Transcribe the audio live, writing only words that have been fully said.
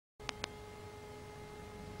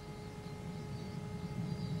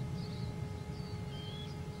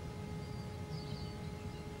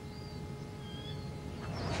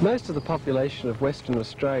Most of the population of Western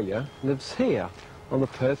Australia lives here on the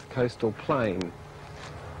Perth coastal plain.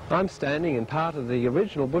 I'm standing in part of the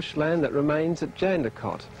original bushland that remains at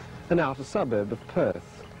Jandakot, an outer suburb of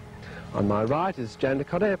Perth. On my right is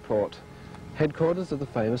Jandakot Airport, headquarters of the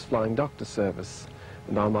famous Flying Doctor Service,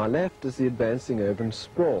 and on my left is the advancing urban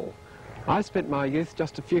sprawl. I spent my youth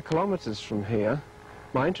just a few kilometres from here.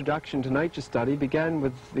 My introduction to nature study began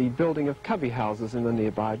with the building of cubby houses in the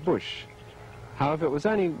nearby bush. However, it was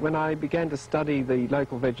only when I began to study the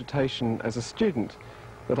local vegetation as a student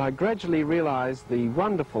that I gradually realised the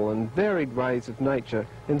wonderful and varied ways of nature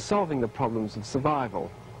in solving the problems of survival.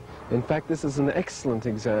 In fact, this is an excellent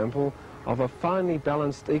example of a finely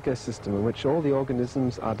balanced ecosystem in which all the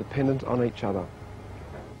organisms are dependent on each other.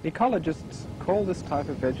 Ecologists call this type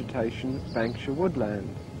of vegetation Banksia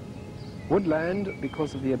woodland. Woodland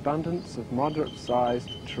because of the abundance of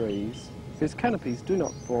moderate-sized trees whose canopies do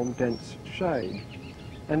not form dense shade,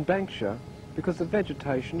 and Banksia because the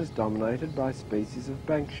vegetation is dominated by species of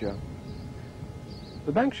Banksia.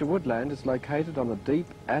 The Banksia woodland is located on the deep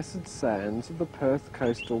acid sands of the Perth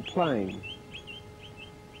coastal plain.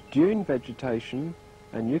 Dune vegetation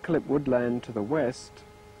and eucalypt woodland to the west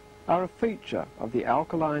are a feature of the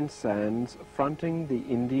alkaline sands fronting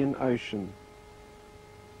the Indian Ocean.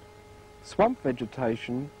 Swamp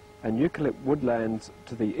vegetation and eucalypt woodlands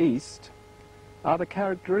to the east are the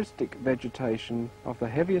characteristic vegetation of the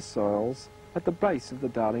heavier soils at the base of the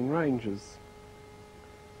Darling Ranges.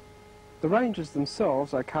 The ranges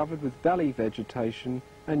themselves are covered with valley vegetation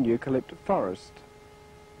and eucalypt forest.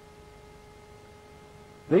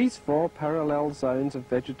 These four parallel zones of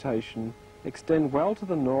vegetation extend well to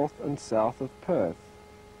the north and south of Perth,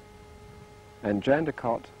 and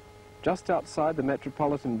Jandakot, just outside the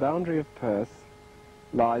metropolitan boundary of Perth,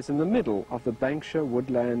 lies in the middle of the Banksia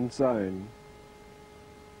woodland zone.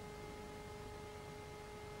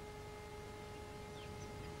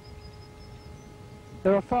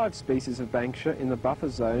 There are 5 species of Banksia in the buffer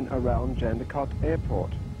zone around Jandakot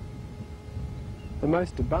Airport. The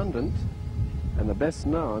most abundant and the best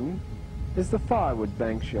known is the firewood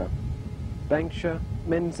Banksia, Banksia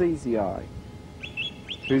menziesii,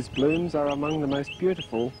 whose blooms are among the most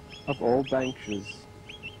beautiful of all Banksias.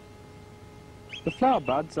 The flower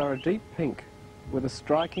buds are a deep pink with a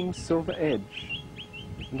striking silver edge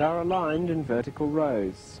and are aligned in vertical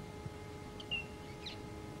rows.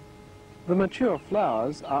 The mature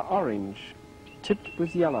flowers are orange, tipped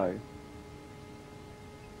with yellow.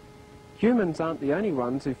 Humans aren't the only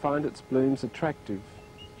ones who find its blooms attractive.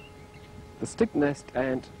 The stick-nest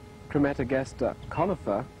ant, Chromatogaster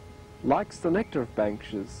conifer, likes the nectar of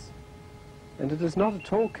Banksias, and it is not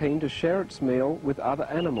at all keen to share its meal with other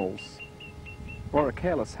animals, or a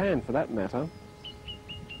careless hand for that matter.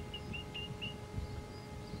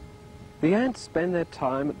 The ants spend their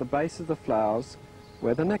time at the base of the flowers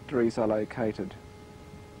where the nectaries are located,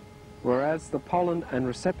 whereas the pollen and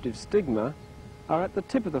receptive stigma are at the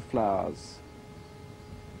tip of the flowers.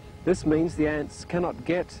 This means the ants cannot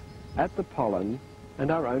get at the pollen and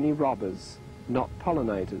are only robbers, not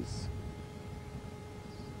pollinators.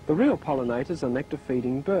 The real pollinators are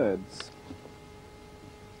nectar-feeding birds.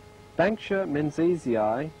 Banksia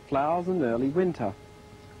menziesii flowers in early winter.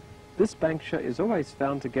 This Banksia is always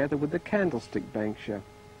found together with the candlestick Banksia,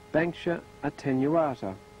 Banksia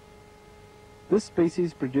attenuata. This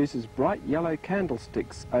species produces bright yellow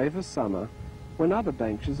candlesticks over summer when other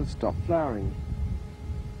Banksias have stopped flowering.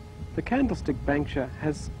 The candlestick Banksia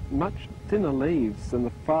has much thinner leaves than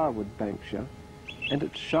the firewood Banksia, and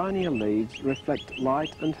its shinier leaves reflect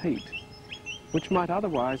light and heat, which might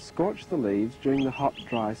otherwise scorch the leaves during the hot,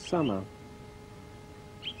 dry summer.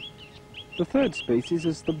 The third species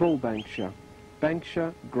is the bull Banksia,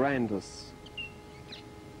 Banksia grandis.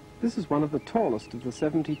 This is one of the tallest of the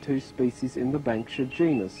 72 species in the Banksia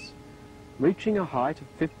genus, reaching a height of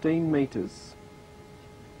 15 metres.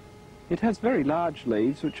 It has very large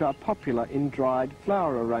leaves which are popular in dried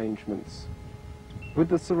flower arrangements, with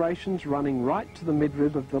the serrations running right to the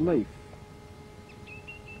midrib of the leaf.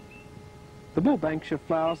 The bull Banksia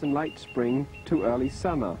flowers in late spring to early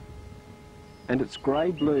summer, and its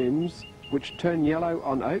grey blooms, which turn yellow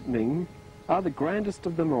on opening, are the grandest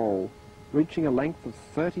of them all, reaching a length of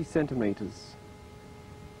 30 centimetres.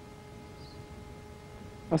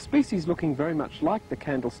 A species looking very much like the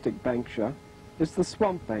candlestick Banksia is the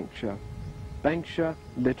swamp Banksia, Banksia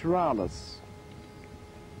littoralis.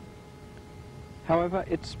 However,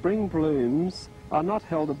 its spring blooms are not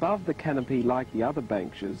held above the canopy like the other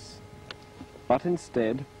Banksias, but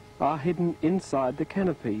instead are hidden inside the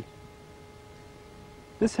canopy.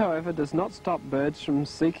 This, however, does not stop birds from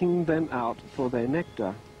seeking them out for their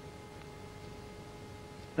nectar.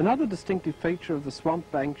 Another distinctive feature of the swamp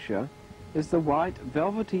Banksia is the white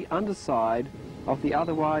velvety underside of the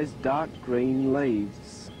otherwise dark green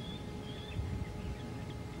leaves.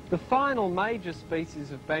 The final major species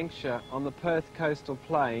of Banksia on the Perth coastal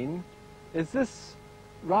plain is this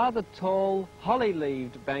rather tall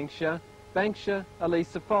holly-leaved Banksia, Banksia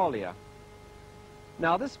elicifolia.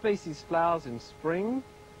 Now this species flowers in spring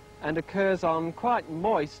and occurs on quite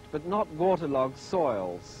moist but not waterlogged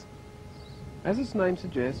soils. As its name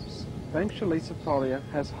suggests, Banksia elicifolia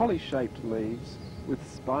has holly-shaped leaves with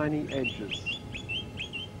spiny edges.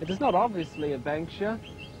 It is not obviously a Banksia,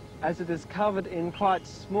 as it is covered in quite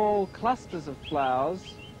small clusters of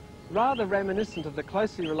flowers, rather reminiscent of the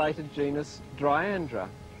closely related genus Dryandra.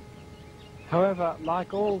 However,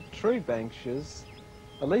 like all true Banksias,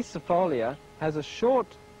 elicifolia has a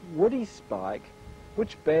short woody spike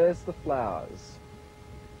which bears the flowers.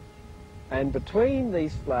 And between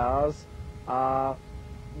these flowers are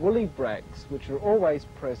woolly bracts which are always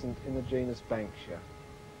present in the genus Banksia.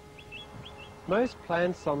 Most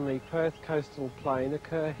plants on the Perth coastal plain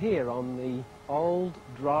occur here on the old,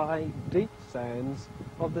 dry, deep sands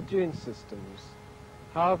of the dune systems.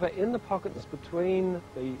 However, in the pockets between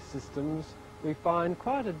the systems, we find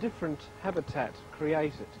quite a different habitat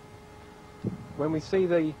created. When we see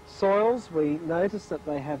the soils, we notice that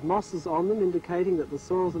they have mosses on them, indicating that the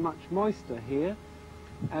soils are much moister here,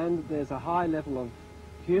 and there's a high level of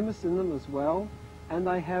humus in them as well, and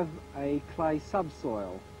they have a clay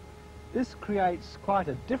subsoil. This creates quite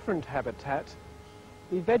a different habitat.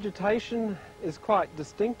 The vegetation is quite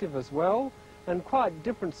distinctive as well, and quite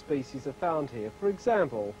different species are found here. For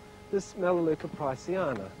example, this Melaleuca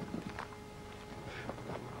priceana.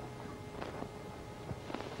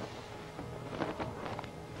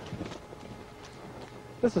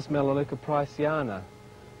 This is Melaleuca priceana.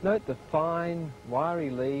 Note the fine, wiry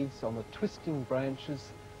leaves on the twisting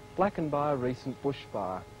branches, blackened by a recent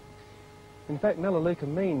bushfire. In fact, Melaleuca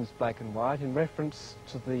means black and white in reference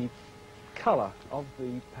to the colour of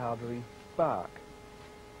the powdery bark.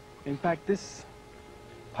 In fact, this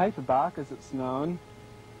paper bark, as it's known,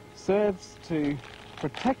 serves to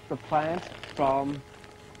protect the plant from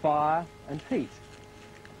fire and heat.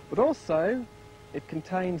 But also, it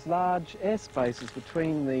contains large air spaces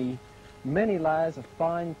between the many layers of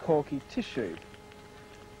fine corky tissue.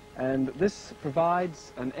 And this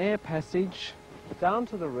provides an air passage down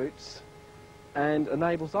to the roots and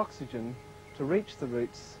enables oxygen to reach the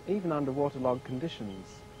roots even under waterlogged conditions.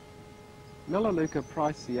 Melaleuca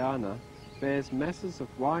priceana bears masses of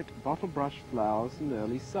white bottle-brush flowers in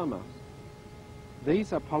early summer.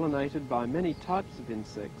 These are pollinated by many types of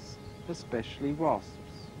insects, especially wasps.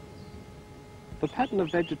 The pattern of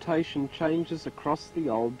vegetation changes across the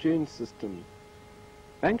old dune system.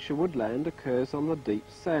 Banksia woodland occurs on the deep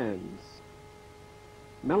sands.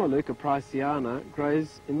 Melaleuca priceana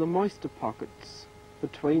grows in the moister pockets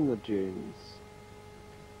between the dunes.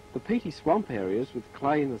 The peaty swamp areas with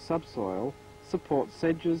clay in the subsoil support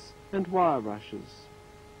sedges and wire rushes.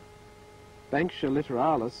 Banksia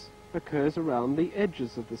littoralis occurs around the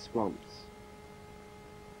edges of the swamps.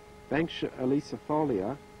 Banksia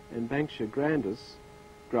elicifolia and Banksia grandis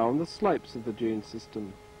grow on the slopes of the dune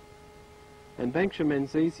system, and Banksia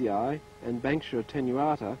menziesii and Banksia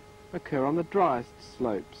attenuata occur on the driest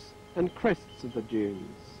slopes and crests of the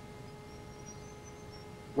dunes.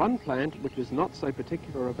 One plant which is not so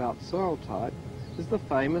particular about soil type is the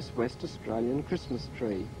famous West Australian Christmas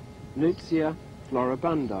tree, Nutsia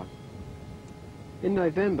floribunda. In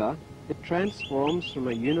November, it transforms from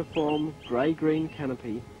a uniform grey-green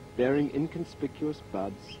canopy bearing inconspicuous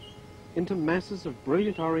buds into masses of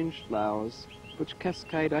brilliant orange flowers which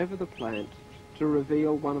cascade over the plant to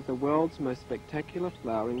reveal one of the world's most spectacular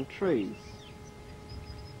flowering trees.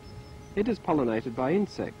 It is pollinated by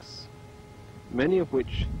insects, many of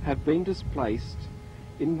which have been displaced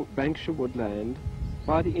in Banksia woodland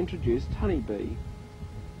by the introduced honeybee,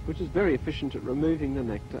 which is very efficient at removing the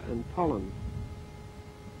nectar and pollen.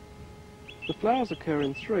 The flowers occur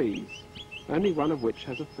in threes, only one of which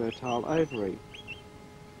has a fertile ovary.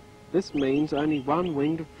 This means only one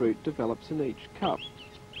winged fruit develops in each cup,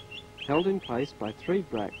 held in place by 3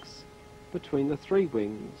 bracts between the 3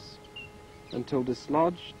 wings, until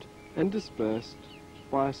dislodged and dispersed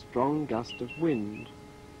by a strong gust of wind.